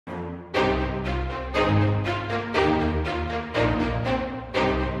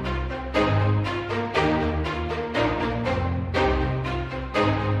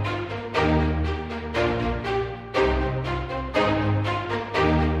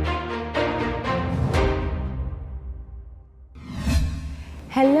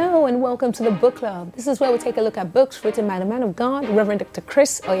and welcome to the Book Club. This is where we take a look at books written by the man of God, Reverend Dr.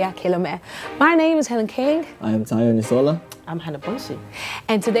 Chris Oyakilome. My name is Helen King. I am Tayo Nisola. I'm Hannah Bonsi.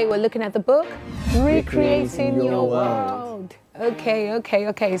 And today we're looking at the book, Recreating Your World.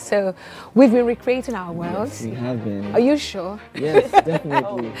 Okay. So we've been recreating our worlds. Yes, we have been. Are you sure? Yes,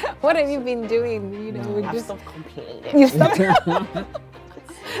 definitely. What have you been doing? You know, I've stopped complaining. You stopped.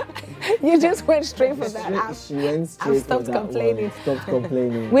 You just went straight for that. She went straight stopped for that complaining. one. Stopped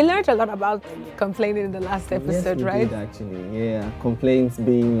complaining. We learned a lot about complaining in the last episode, yes, we right? did actually. Yeah, complaints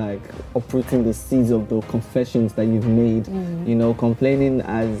being like uprooting the seeds of the confessions that you've made. You know, complaining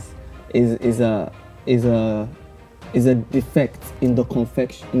is a defect in the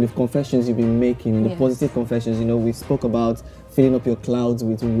confessions you've been making, in the positive confessions. You know, we spoke about filling up your clouds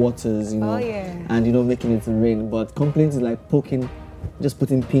with waters, you know, and you know, making it rain. But complaints is like just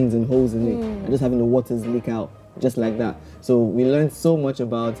putting pins and holes in it and just having the waters leak out, just like that. So we learned so much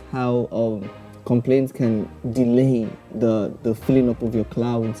about how complaints can delay the filling up of your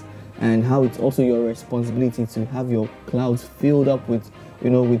clouds, and how it's also your responsibility to have your clouds filled up with,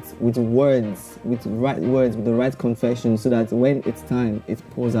 you know, with words, with the right confession, so that when it's time, it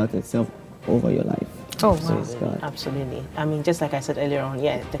pours out itself over your life. Oh, wow. Absolutely. I mean, just like I said earlier on,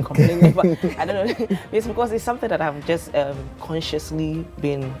 the complaining, but I don't know, it's because it's something that I've just consciously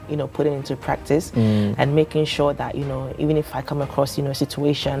been, you know, putting into practice and making sure that, you know, even if I come across, you know, a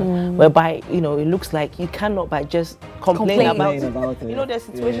situation whereby, you know, it looks like you cannot by just complain about it. You know, there's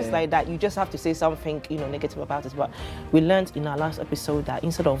situations like that, you just have to say something, you know, negative about it. But we learned in our last episode that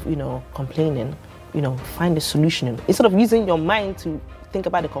instead of, you know, complaining, you know, find a solution. Instead of using your mind to think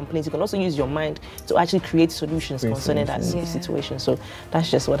about the complaints, you can also use your mind to actually create solutions concerning that situation. So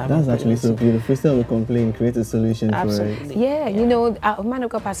that's just what I'm doing. That's actually so beautiful. Instead of complain, create a solution. Absolutely. For it. Yeah, you know, man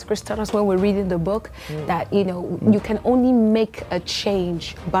of God, Pastor Chris told us when we're reading the book that, you know, you can only make a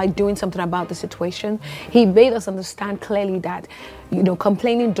change by doing something about the situation. He made us understand clearly that, you know,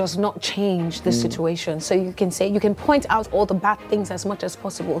 complaining does not change the situation. So you can point out all the bad things as much as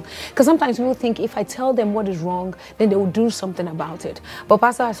possible. Because sometimes people think if I tell them what is wrong, then they will do something about it. But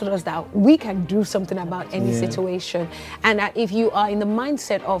Pastor has told us that we can do something about any situation. And that if you are in the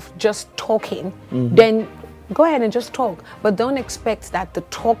mindset of just talking, then go ahead and just talk, but don't expect that the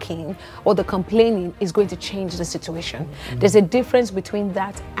talking or the complaining is going to change the situation. There's a difference between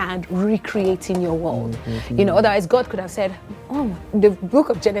that and recreating your world. You know, otherwise God could have said, oh, the book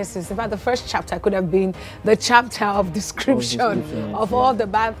of Genesis, in fact, the first chapter could have been the chapter of description of all the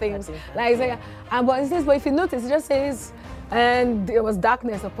bad things. Like, but it says, but if you notice, it just says, and there was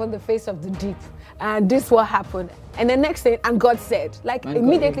darkness upon the face of the deep. And this what happened. And the next thing, and God said, like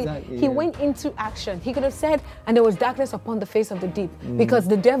immediately, he went into action. He could have said, and there was darkness upon the face of the deep, because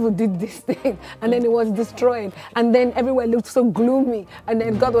the devil did this thing, and then it was destroyed. And then everywhere looked so gloomy. And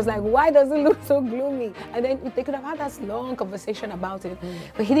then God was like, why does it look so gloomy? And then they could have had that long conversation about it.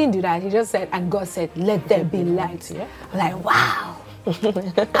 But he didn't do that. He just said, and God said, let there be light. I'm like, wow.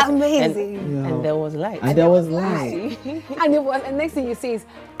 Amazing. And there was light. And there was light. And next thing you see is,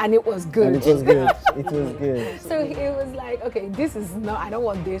 and it was good. And it was good. It was good. So it was like, okay, this is not, I don't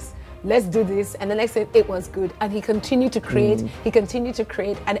want this. Let's do this. And the next thing, it was good. And he continued to create. He continued to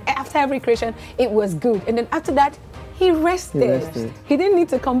create. And after every creation, it was good. And then after that, he rested. He didn't need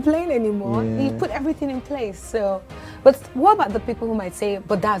to complain anymore. He put everything in place. So, but what about the people who might say,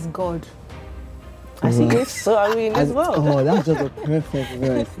 but that's God? I see it. So I mean, as well. Oh, that's just a perfect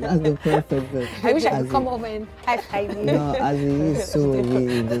verse. That's the perfect verse. I wish I could come over and high-five you. No, as he is so real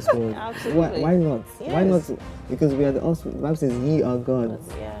in this world. Absolutely. Why not? Yes. Why not? Because we are the offspring. The Bible says, "Ye are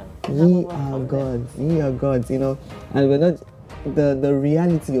gods." Ye are gods. Ye are gods. You know, and we're not. The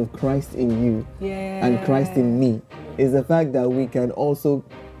reality of Christ in you and Christ in me is the fact that we can also,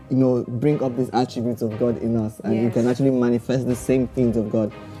 you know, bring up these attributes of God in us, and we can actually manifest the same things of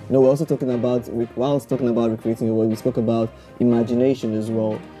God. You know, we're also talking about, while talking about recreating your world, we spoke about imagination as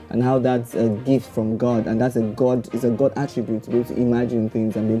well, and how that's a gift from God, and that's a God attribute, to be able to imagine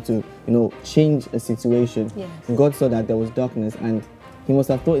things and be able to, you know, change a situation. God saw that there was darkness, and he must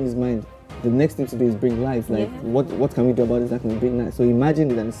have thought in his mind, the next thing to do is bring light. Like, what can we do about this darkness? Bring light. So he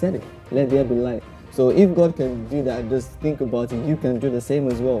imagined it and said it, let there be light. So if God can do that, just think about it, you can do the same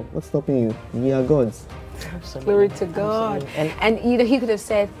as well. What's stopping you? We are gods. Absolutely. Glory to God. And you know, he could have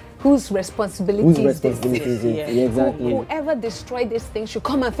said, whose responsibility is this? Exactly. Whoever destroyed this thing should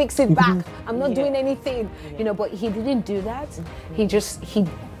come and fix it back. I'm not doing anything. You know, but he didn't do that. He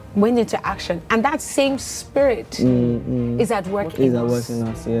went into action. And that same spirit is at work in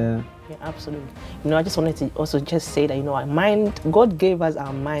us. Yeah, absolutely. You know, I just wanted to also just say that, you know, our mind, God gave us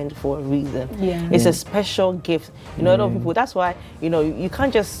our mind for a reason. It's a special gift. You know, a lot of people, that's why, you know, you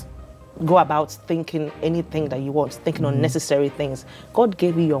can't just go about thinking anything that you want, thinking unnecessary things. God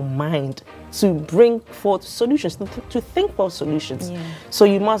gave you your mind to bring forth solutions, to think for solutions. Yeah. So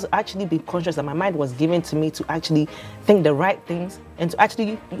you must actually be conscious that my mind was given to me to actually think the right things and to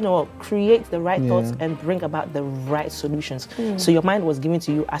actually, create the right thoughts and bring about the right solutions. So your mind was given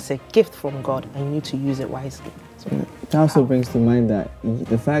to you as a gift from God, and you need to use it wisely. So, it also brings to mind that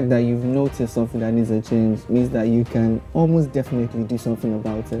the fact that you've noticed something that needs a change means that you can almost definitely do something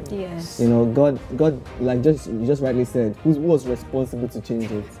about it. Yes. God, like you just rightly said, who was responsible to change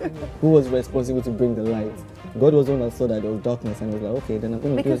it? Who was responsible to bring the light? God was the one that saw that there was darkness and was like, okay, then I'm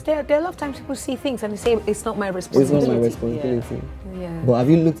going to do it. Because there are a lot of times people see things and they say, it's not my responsibility. It's not my responsibility. Yeah. But have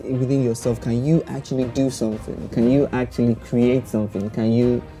you looked within yourself? Can you actually do something? Can you actually create something?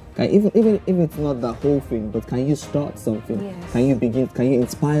 Even if it's not the whole thing, but can you start something? Yes. Can you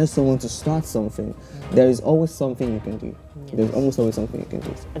inspire someone to start something? There is always something you can do. Yes. There's almost always something you can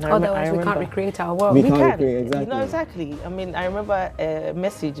do. Otherwise, we can't recreate our world. We can't recreate, exactly. Exactly. I mean, I remember a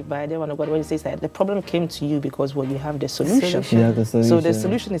message by the one of God where he says that the problem came to you because you have the solution. Yeah, the solution. So the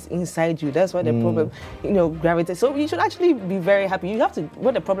solution is inside you. That's why the problem, gravitates. So you should actually be very happy. You have to,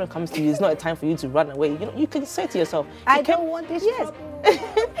 when the problem comes to you, it's not a time for you to run away. You can say to yourself, I don't want this trouble.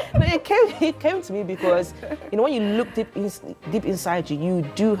 No, it came to me because, when you look deep inside you, you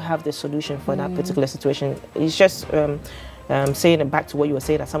do have the solution for that particular situation. It's just saying it back to what you were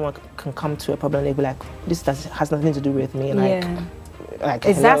saying, that someone can come to a problem and they'll be like, this has nothing to do with me. Like,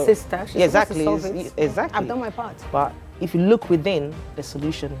 it's that sister. She's exactly. Exactly. I've done my part. But if you look within, the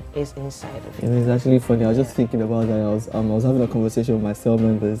solution is inside of you. It's actually funny. I was just thinking about that. I was having a conversation with my cell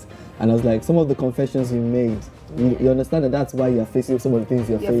members, and I was like, some of the confessions you made, you understand that's why you're facing some of the things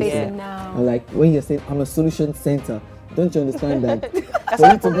you're facing now. And like when you're saying, I'm a solution center, don't you understand that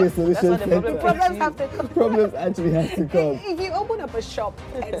for you to be a solution center, problems actually have to come. If you open up a shop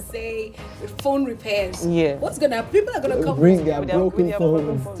and say phone repairs, what's gonna happen? People are gonna come bring their broken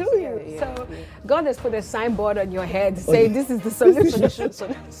phones to you. So God has put a signboard on your head saying this is the solution.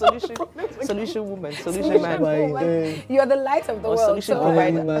 Solution woman, solution man. You're the light of the world. Solution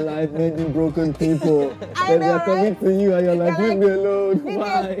provider. In my life, many broken people. They're coming to you and you're like, leave me alone.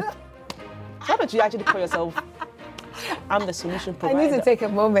 Why? Why don't you actually call yourself, I'm the solution provider? I need to take a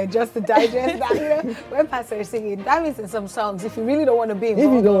moment just to digest that. When Pastor is singing, that means in some songs, if you really don't want to be involved,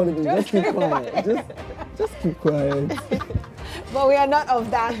 if you don't want to be, just keep quiet. Just keep quiet. But we are not of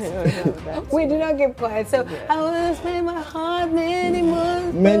that. We do not keep quiet. So I want to spend my heart many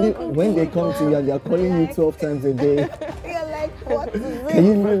months. When they come to you and they are calling you 12 times a day. You're like, what is this? Can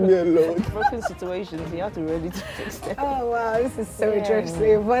you leave me alone? Broken situations, you have to ready to fix them. Oh wow, this is so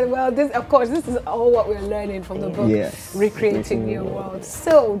interesting. But this is all what we're learning from the book, Recreating Your World.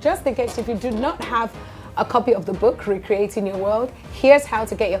 So just in case if you do not have a copy of the book, Recreating Your World, here's how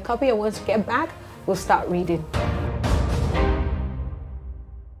to get your copy. And once you get back, we'll start reading.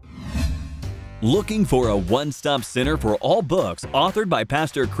 Looking for a one-stop center for all books authored by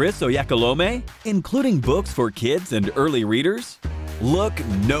Pastor Chris Oyakhilome, including books for kids and early readers? Look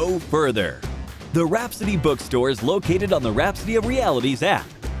no further. The Rhapsody Bookstore is located on the Rhapsody of Realities app.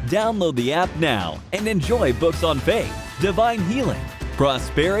 Download the app now and enjoy books on faith, divine healing,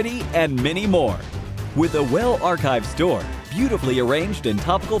 prosperity, and many more. With a well-archived store, beautifully arranged in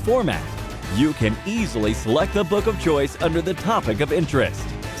topical format, you can easily select the book of choice under the topic of interest.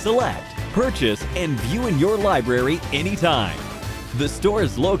 Select, purchase, and view in your library anytime. The store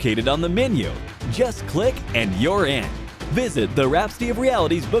is located on the menu. Just click and you're in. Visit the Rhapsody of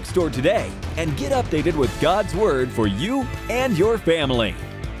Realities bookstore today and get updated with God's Word for you and your family.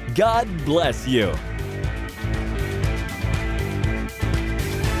 God bless you.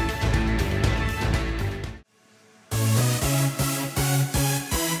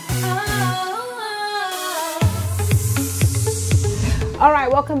 All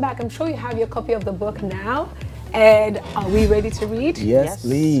right, welcome back. I'm sure you have your copy of the book now. And are we ready to read? Yes,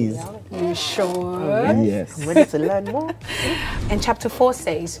 please. You sure? Yes. I'm ready to learn more. And chapter 4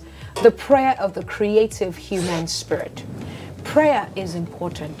 says, the prayer of the creative human spirit. Prayer is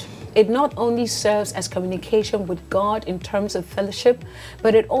important. It not only serves as communication with God in terms of fellowship,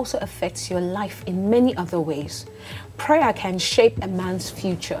 but it also affects your life in many other ways. Prayer can shape a man's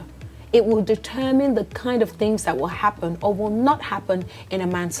future. It will determine the kind of things that will happen or will not happen in a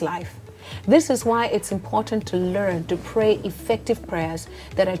man's life. This is why it's important to learn to pray effective prayers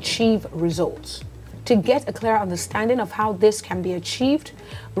that achieve results. To get a clear understanding of how this can be achieved,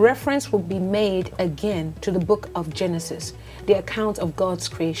 reference will be made again to the book of Genesis, the account of God's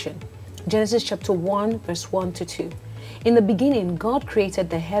creation. Genesis chapter 1, verse 1 to 2. In the beginning, God created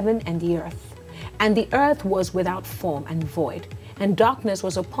the heaven and the earth was without form and void, and darkness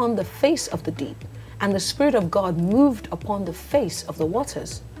was upon the face of the deep, and the Spirit of God moved upon the face of the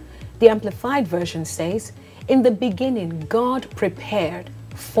waters. The Amplified Version says, in the beginning, God prepared,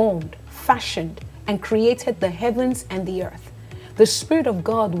 formed, fashioned, and created the heavens and the earth. The Spirit of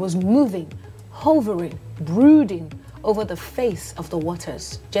God was moving, hovering, brooding over the face of the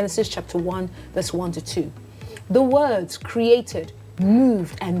waters. Genesis chapter 1, verse 1 to 2. The words created,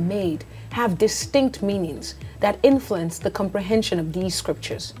 moved, and made have distinct meanings that influence the comprehension of these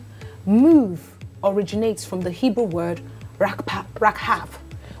scriptures. Move originates from the Hebrew word rakhav,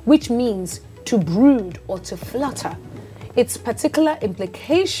 which means to brood or to flutter. Its particular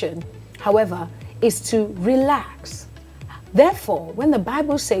implication, however, is to relax. Therefore, when the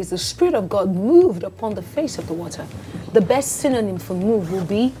Bible says the Spirit of God moved upon the face of the water, the best synonym for move will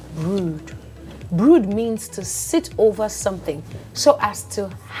be brood. Brood means to sit over something so as to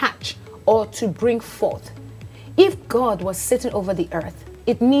hatch or to bring forth. If God was sitting over the earth,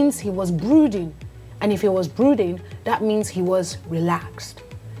 it means he was brooding. And if he was brooding, that means he was relaxed.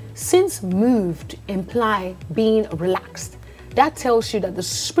 Since moved imply being relaxed, that tells you that the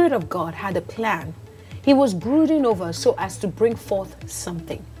Spirit of God had a plan. He was brooding over so as to bring forth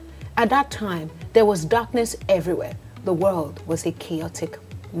something. At that time, there was darkness everywhere. The world was a chaotic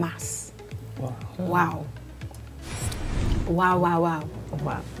mass. Wow. Wow. Wow, wow, wow.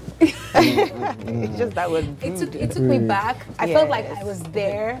 Wow. It's just that word. It took me back. I felt like I was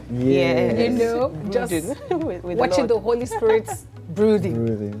there. Yeah. You know, just with watching the Holy Spirit's brooding.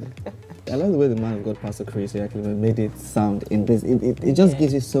 Brooding. I love the way the man of God, Pastor Chris, actually made it sound in this. It just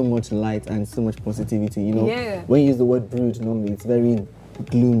gives you so much light and so much positivity. You know, when you use the word brood, normally it's very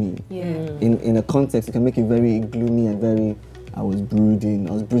gloomy. Yeah. In a context, it can make it very gloomy and very. I was brooding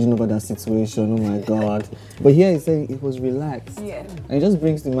over that situation. Oh my God! But here he's saying it was relaxed. Yeah. And it just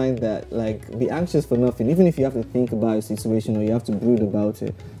brings to mind that, like, be anxious for nothing. Even if you have to think about a situation or you have to brood about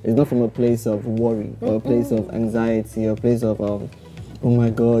it, it's not from a place of worry or a place of anxiety or a place of oh my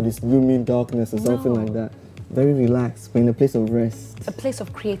God, it's looming darkness or something like that. Very relaxed, but in a place of rest. A place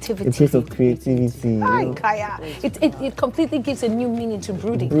of creativity. A place of creativity. Kaya. It completely gives a new meaning to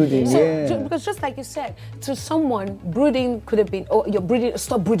brooding. Brooding, Because just like you said, to someone, brooding could have been, oh, you're brooding,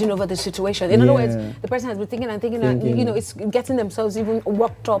 stop brooding over the situation. In other words, the person has been thinking and thinking, and, you know, it's getting themselves even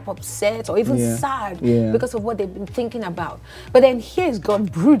worked up, upset, or even sad because of what they've been thinking about. But then here's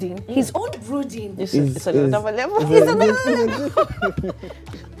God brooding, his own brooding. It's another level.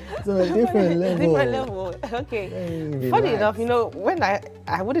 It's on a different level. Different level. Okay. Funny enough, you know, when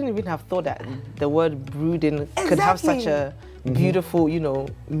I wouldn't even have thought that the word brooding could have such a beautiful, you know,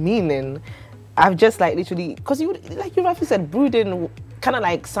 meaning. I've just like literally, because you like you rightly said, brooding kind of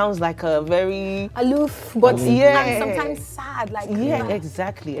like sounds like a very aloof, but sometimes sad. Like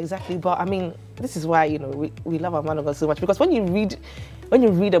exactly. But I mean, this is why, you know, we love our man of God so much, because when you read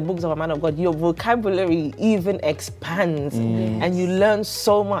the books of a man of God, your vocabulary even expands and you learn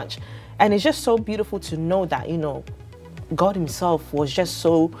so much. And it's just so beautiful to know that, you know, God himself was just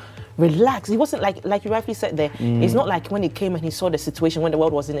so relaxed. He wasn't like you rightly said there, it's not like when he came and he saw the situation when the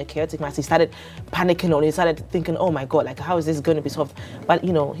world was in a chaotic mass, he started panicking or he started thinking, oh my God, like how is this going to be solved? But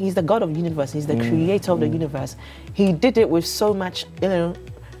you know, he's the God of the universe, he's the creator of the universe. He did it with so much, you know,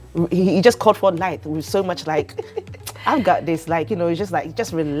 he just called for light with so much like, I've got this, like, you know, it's just like,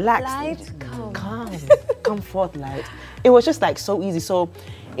 just relax. Light, come forth, light. It was just like so easy. So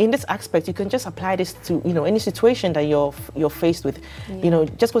in this aspect, you can just apply this to, you know, any situation that you're faced with. You know,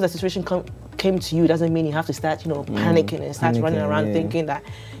 just because the situation came to you doesn't mean you have to start, you know, panicking and start running around thinking that,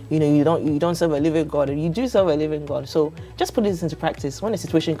 you know, you don't serve a living God. You do serve a living God. So just put this into practice. When the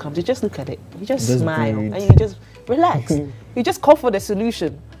situation comes, you just look at it, you just smile, and you just relax. You just call for the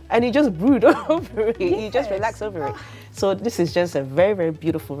solution, and you just brood over it. You just relax over it. So this is just a very, very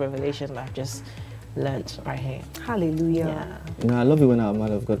beautiful revelation that I've just learned right here. Hallelujah. Yeah. You know, I love it when our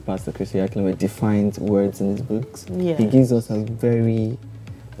man of God, Pastor Chris defines words in his books. Yeah. He gives us a very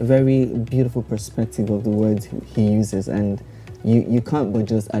beautiful perspective of the words he uses, and you can't but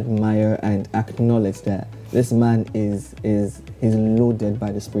just admire and acknowledge that this man is loaded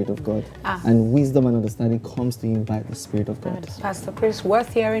by the Spirit of God, and wisdom and understanding comes to him by the Spirit of God. Pastor Chris,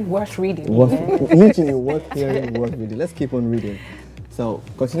 worth hearing, worth reading. Literally worth hearing, worth reading. Let's keep on reading. So,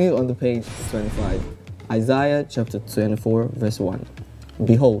 continue on the page 25. Isaiah chapter 24, verse 1.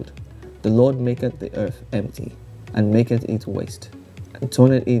 Behold, the Lord maketh the earth empty, and maketh it waste, and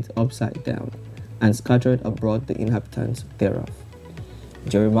turneth it upside down, and scattered abroad the inhabitants thereof.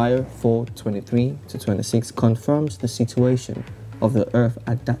 Jeremiah 4:23-26 confirms the situation of the earth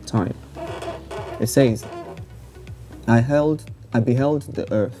at that time. It says, I beheld the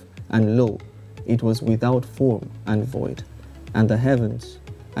earth, and lo, it was without form and void, and the heavens,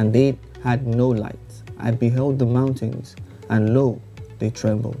 and they had no light. I beheld the mountains, and lo, they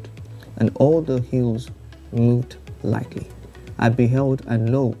trembled, and all the hills moved lightly. I beheld,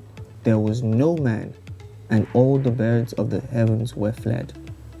 and lo, there was no man, and all the birds of the heavens were fled.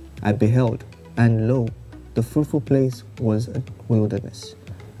 I beheld, and lo, the fruitful place was a wilderness,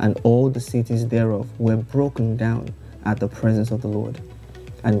 and all the cities thereof were broken down at the presence of the Lord,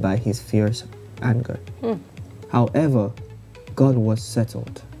 and by his fierce anger. However, God was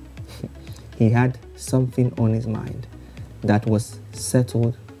settled. He had something on his mind that he was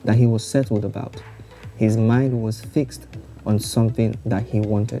settled about. His mind was fixed on something that he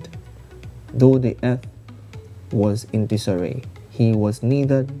wanted. Though the earth was in disarray, he was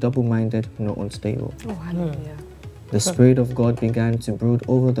neither double-minded nor unstable. Oh, hallelujah. The Spirit of God began to brood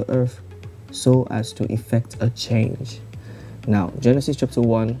over the earth so as to effect a change. Now, Genesis chapter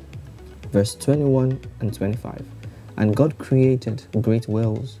 1, verse 21 and 25. And God created great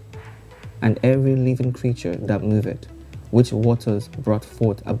whales and every living creature that moveth, which waters brought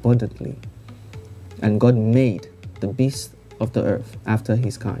forth abundantly. And God made the beasts of the earth after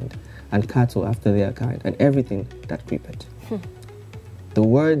his kind, and cattle after their kind, and everything that creepeth. The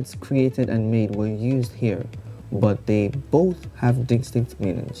words created and made were used here, but they both have distinct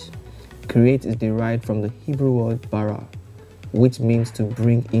meanings. Create is derived from the Hebrew word bara, which means to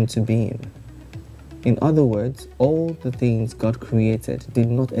bring into being. In other words, all the things God created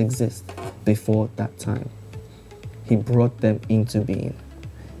did not exist before that time. He brought them into being.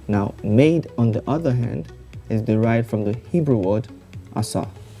 Now, made, on the other hand, is derived from the Hebrew word asa,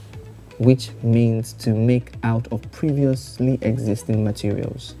 which means to make out of previously existing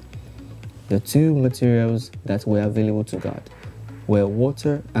materials. The two materials that were available to God were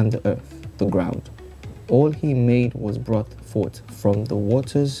water and the earth, the ground. All he made was brought forth from the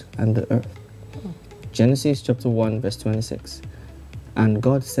waters and the earth. Genesis chapter 1, verse 26. And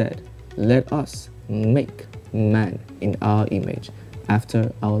God said, let us make man in our image,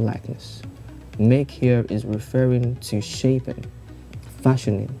 after our likeness. Make here is referring to shaping,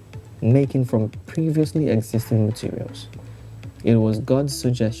 fashioning, making from previously existing materials. It was God's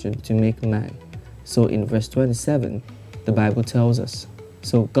suggestion to make man. So in verse 27, the Bible tells us,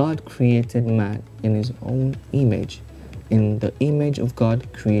 so God created man in his own image. In the image of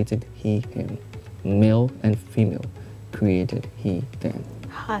God created he him. Male and female created he them.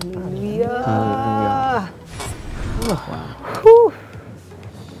 Hallelujah. Hallelujah. Oh, wow.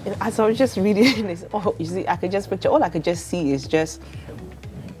 And as I was just reading this, you see, I could just picture, all I could just see is just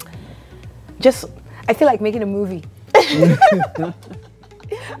I feel like making a movie. I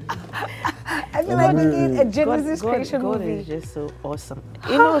feel like making a Genesis creation God movie. is just so awesome.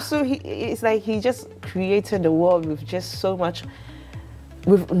 You know, so it's like he just created the world with just so much,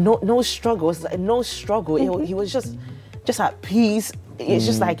 with no struggles, no struggle. He was just at peace. It's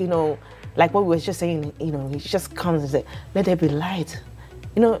just like, you know, like what we were just saying, you know, he just comes and says, let there be light.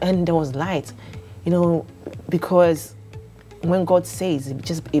 You know, and there was light, you know, because when God says,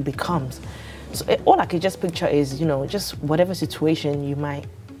 it becomes. So all I could just picture is, you know, just whatever situation you might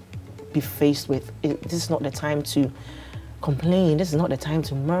be faced with, this is not the time to complain. This is not the time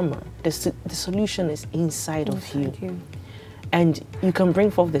to murmur. The solution is inside of you. And you can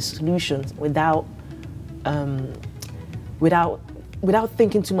bring forth the solutions without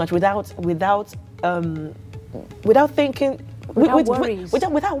thinking too much, without thinking. Without worries.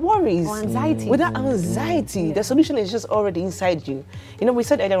 Without worries. Or anxiety. Without anxiety. Yeah. The solution is just already inside you. You know, we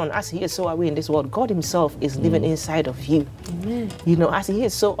said earlier on, as he is, so are we in this world. God himself is living inside of you. Amen. You know, as he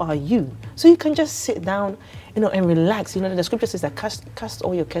is, so are you. So you can just sit down, you know, and relax. You know, the scripture says that cast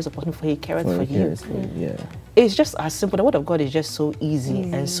all your cares upon him, for he careth for you. Yeah. It's just as simple. The word of God is just so easy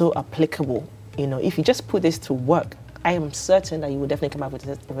and so applicable. You know, if you just put this to work, I am certain that you will definitely come up with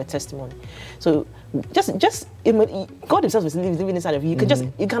a testimony. So just God himself is living inside of you. You can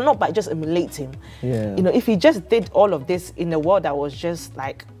you cannot but just emulate him. Yeah. You know, if he just did all of this in a world that was just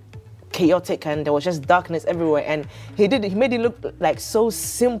like chaotic and there was just darkness everywhere, and he made it look like so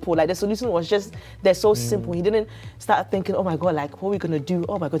simple, like the solution was just so simple. He didn't start thinking, oh my God, like what are we gonna do?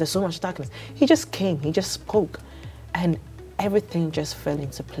 Oh my God, there's so much darkness. He just came, he just spoke, and everything just fell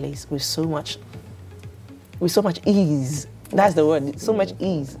into place with so much ease. That's the word, so much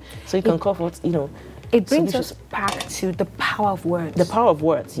ease. So you can call forth, you know, It brings us back to the power of words. The power of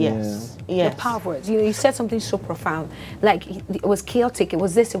words, yes. Yes. The power of words. You know, you said something so profound. Like, it was chaotic, it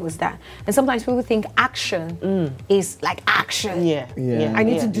was this, it was that. And sometimes people think action is like action. Yeah. I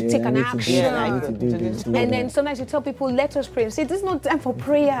need to take an action. I need to do this. And then sometimes you tell people, let us pray. Say, this is not time for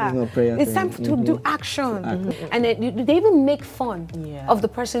prayer. It's not prayer. It's time to do action. And then they even make fun of the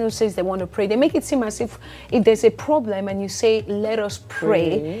person who says they want to pray. They make it seem as if there's a problem and you say, let us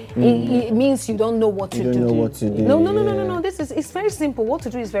pray, it means you don't know what to do. You don't know what to do. No. It's very simple. What to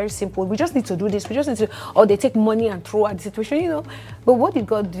do is very simple. We just need to do this. We just need to, or they take money and throw at the situation, you know. But what did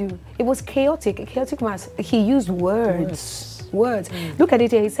God do? It was chaotic. A chaotic mass. He used words. Look at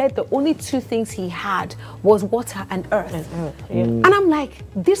it here. He said the only two things he had was water and earth. And I'm like,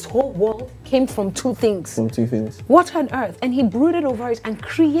 this whole world came from two things. Water and earth. And he brooded over it and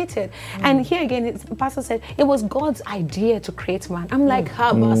created. And here again, the pastor said it was God's idea to create man. I'm like,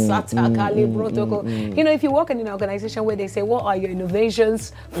 you know, if you work in an organization where they say, what are your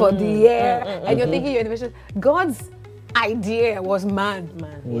innovations for the year? And you're thinking your innovation, God's idea was man.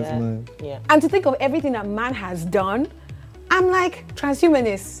 And to think of everything that man has done, I'm like,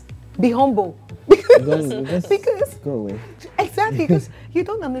 transhumanists, be humble. Because go away. Exactly, because you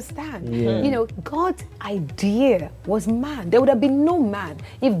don't understand. You know, God's idea was man. There would have been no man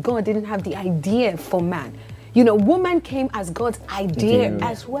if God didn't have the idea for man. You know, woman came as God's idea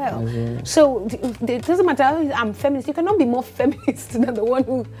as well. So it doesn't matter, I'm feminist. You cannot be more feminist than the one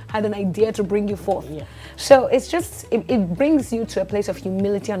who had an idea to bring you forth. So it's just, it brings you to a place of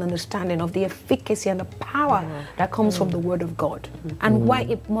humility and understanding of the efficacy and the power that comes from the word of God. And why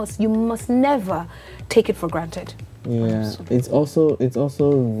you must never take it for granted. It's also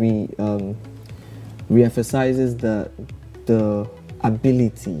re-emphasizes the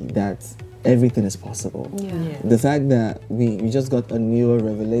ability that everything is possible. The fact that we just got a newer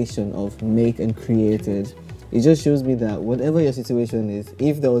revelation of make and created, it just shows me that whatever your situation is,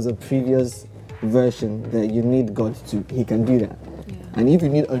 if there was a previous version that you need God to, he can do that. And if you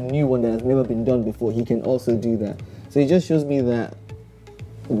need a new one that has never been done before, he can also do that. So it just shows me that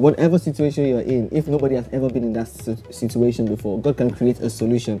whatever situation you're in, if nobody has ever been in that situation before, God can create a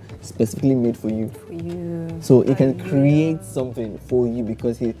solution specifically made for you. So he can create something for you,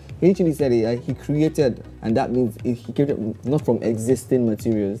 because he literally said he created, and that means he created not from existing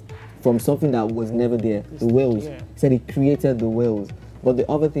materials, from something that was never there. The whales. He said he created the whales. But the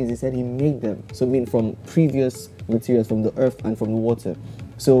other things, he said he made them. So I mean from previous materials, from the earth and from the water.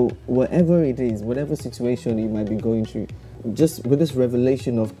 So whatever it is, whatever situation you might be going through, just with this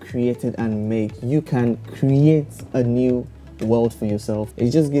revelation of created and make, you can create a new world for yourself.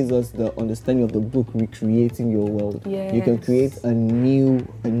 It just gives us the understanding of the book, recreating your world. You can create a new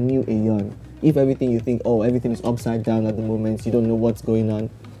Aeon. If everything you think, oh, everything is upside down at the moment, you don't know what's going on,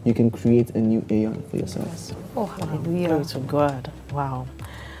 you can create a new Aeon for yourself. Oh, hallelujah. Glory to God. Wow.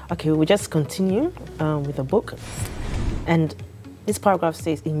 Okay, we'll just continue with the book. And this paragraph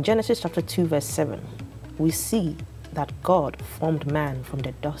says, in Genesis chapter 2, verse 7, we see that God formed man from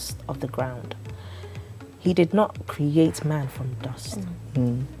the dust of the ground. He did not create man from dust.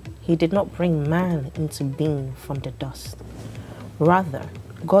 He did not bring man into being from the dust. Rather,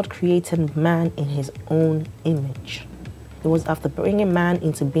 God created man in his own image. It was after bringing man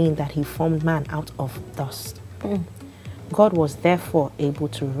into being that he formed man out of dust. God was therefore able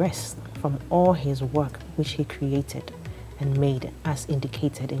to rest from all his work which he created and made, as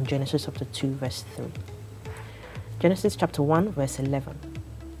indicated in Genesis chapter 2, verse 3. Genesis chapter 1, verse 11.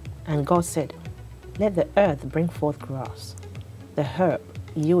 And God said, let the earth bring forth grass, the herb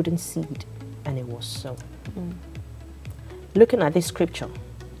yielding seed, and it was so. Looking at this scripture,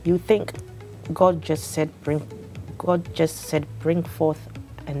 you think God just said bring forth,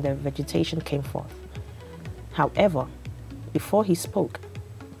 and the vegetation came forth. However, before he spoke,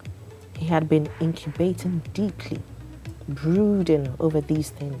 he had been incubating deeply, brooding over these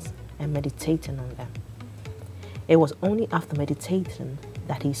things and meditating on them. It was only after meditating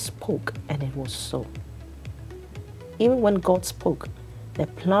that he spoke, and it was so. Even when God spoke, the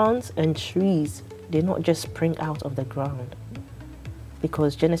plants and trees did not just spring out of the ground,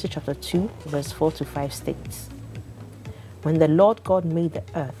 because Genesis chapter 2, verse 4 to 5 states, when the Lord God made the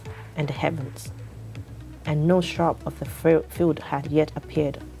earth and the heavens, and no shrub of the field had yet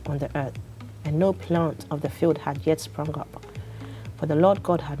appeared on the earth, and no plant of the field had yet sprung up, for the Lord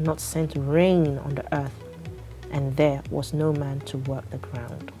God had not sent rain on the earth, and there was no man to work the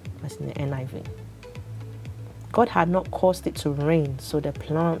ground. That's in the NIV. God had not caused it to rain, so the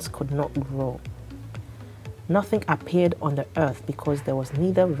plants could not grow. Nothing appeared on the earth because there was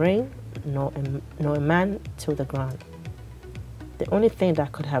neither rain nor a man till the ground. The only thing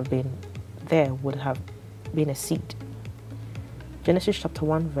that could have been there would have been a seed. Genesis chapter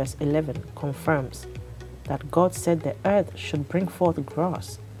 1 verse 11 confirms that God said the earth should bring forth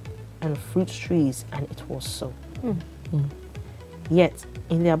grass and fruit trees, and it was so. Yet,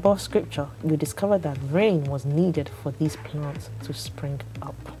 in the above scripture, you discover that rain was needed for these plants to spring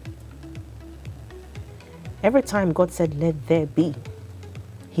up. Every time God said, "Let there be,"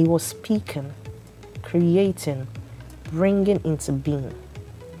 he was speaking, creating, bringing into being.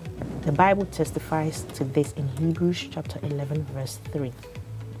 The Bible testifies to this in Hebrews chapter 11 verse 3.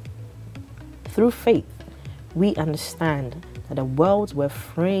 Through faith, we understand that the worlds were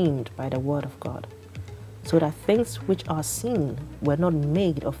framed by the word of God, so that things which are seen were not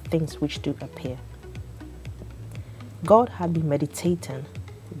made of things which do appear. God had been meditating,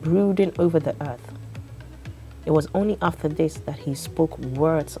 brooding over the earth. It was only after this that he spoke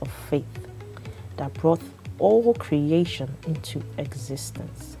words of faith that brought all creation into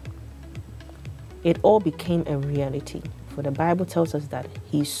existence. It all became a reality, for the Bible tells us that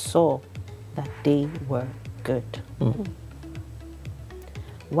he saw that they were good.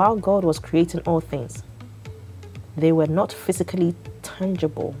 While God was creating all things, they were not physically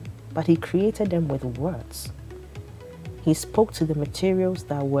tangible, but he created them with words. He spoke to the materials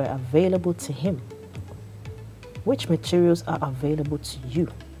that were available to him. Which materials are available to you?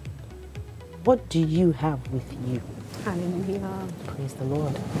 What do you have with you? Hallelujah. Praise the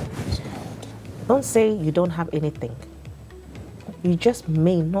Lord. Don't say you don't have anything. You just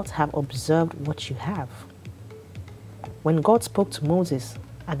may not have observed what you have. When God spoke to Moses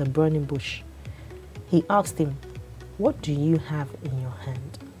at the burning bush, he asked him, "What do you have in your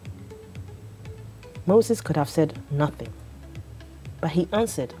hand?" Moses could have said nothing, but he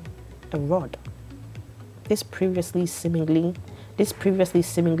answered, "A rod." This previously seemingly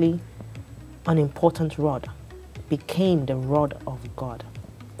unimportant rod became the rod of God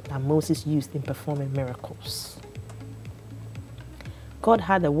that Moses used in performing miracles. God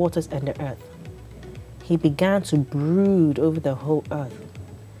had the waters and the earth. He began to brood over the whole earth.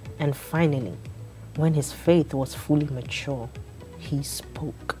 And finally, when his faith was fully mature, he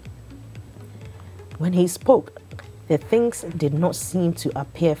spoke. When he spoke, the things did not seem to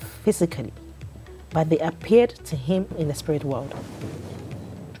appear physically, but they appeared to him in the spirit world.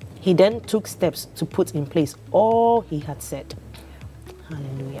 He then took steps to put in place all he had said.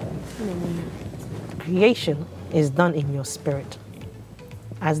 Hallelujah. Creation is done in your spirit.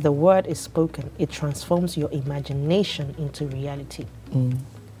 As the word is spoken, it transforms your imagination into reality.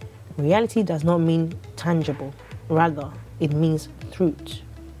 Reality does not mean tangible. Rather, it means truth.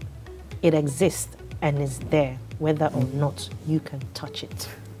 It exists and is there, whether or not you can touch it.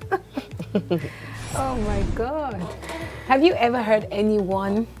 Oh my God. Have you ever heard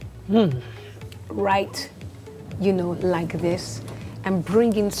anyone write, like this and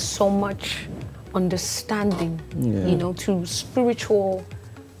bring in so much understanding, to spiritual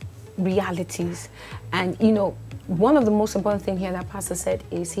realities? And, one of the most important things here that Pastor said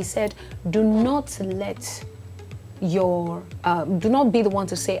is, he said, do not be the one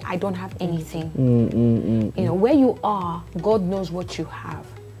to say, I don't have anything. Where you are, God knows what you have.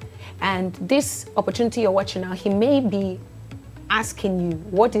 And this opportunity you're watching now, he may be asking you,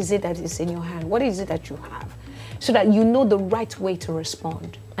 what is it that is in your hand? What is it that you have? So that you know the right way to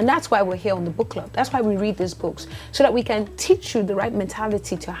respond. And that's why we're here on the book club. That's why we read these books, so that we can teach you the right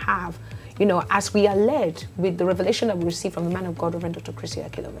mentality to have, as we are led with the revelation that we receive from the man of God, Reverend Dr. Chris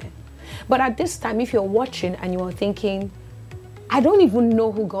Oyakilome. But at this time, if you're watching and you are thinking, I don't even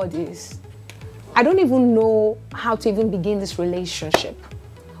know who God is. I don't even know how to even begin this relationship.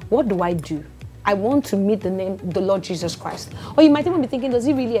 What do I do? I want to meet the Lord Jesus Christ. Or you might even be thinking, does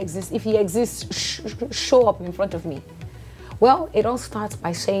he really exist? If he exists, show up in front of me. Well, it all starts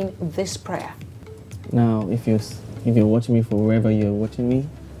by saying this prayer. Now, if you're watching me from wherever you're watching me,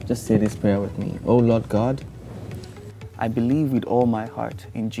 just say this prayer with me. Oh Lord God, I believe with all my heart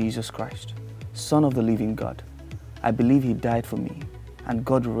in Jesus Christ, Son of the living God. I believe he died for me, and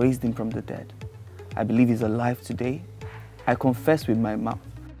God raised him from the dead. I believe he's alive today. I confess with my mouth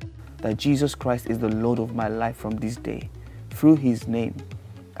that Jesus Christ is the Lord of my life from this day. Through his name,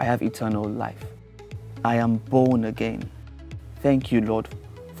 I have eternal life. I am born again. Thank you, Lord,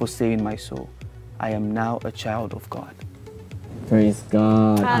 for saving my soul. I am now a child of God. Praise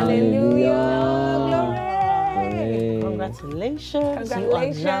God. Hallelujah. Glory. Congratulations. You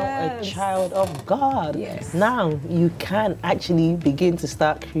are now a child of God. Yes. Now you can actually begin to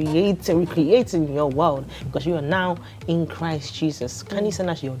start recreating your world, because you are now in Christ Jesus. Can you send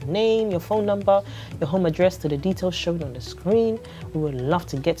us your name, your phone number, your home address to the details shown on the screen? We would love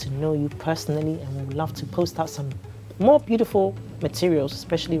to get to know you personally, and we would love to post out some more beautiful materials,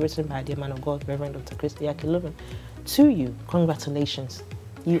 especially written by the man of God, Reverend Dr. Chris Oyakilome, to you. Congratulations.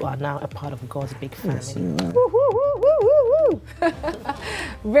 You are now a part of God's big family. Yes, you are. Woo, woo, woo, woo, woo, woo.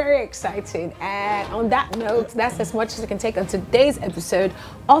 Very exciting. And on that note, that's as much as we can take on today's episode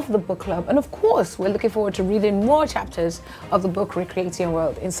of the book club. And of course, we're looking forward to reading more chapters of the book Recreating Your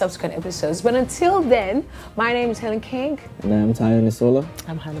World in subsequent episodes. But until then, my name is Helen King. And I'm Tayo Nisola.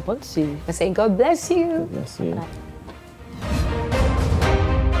 I'm Hannah Bonsu. I say God bless you. God bless you. Bye.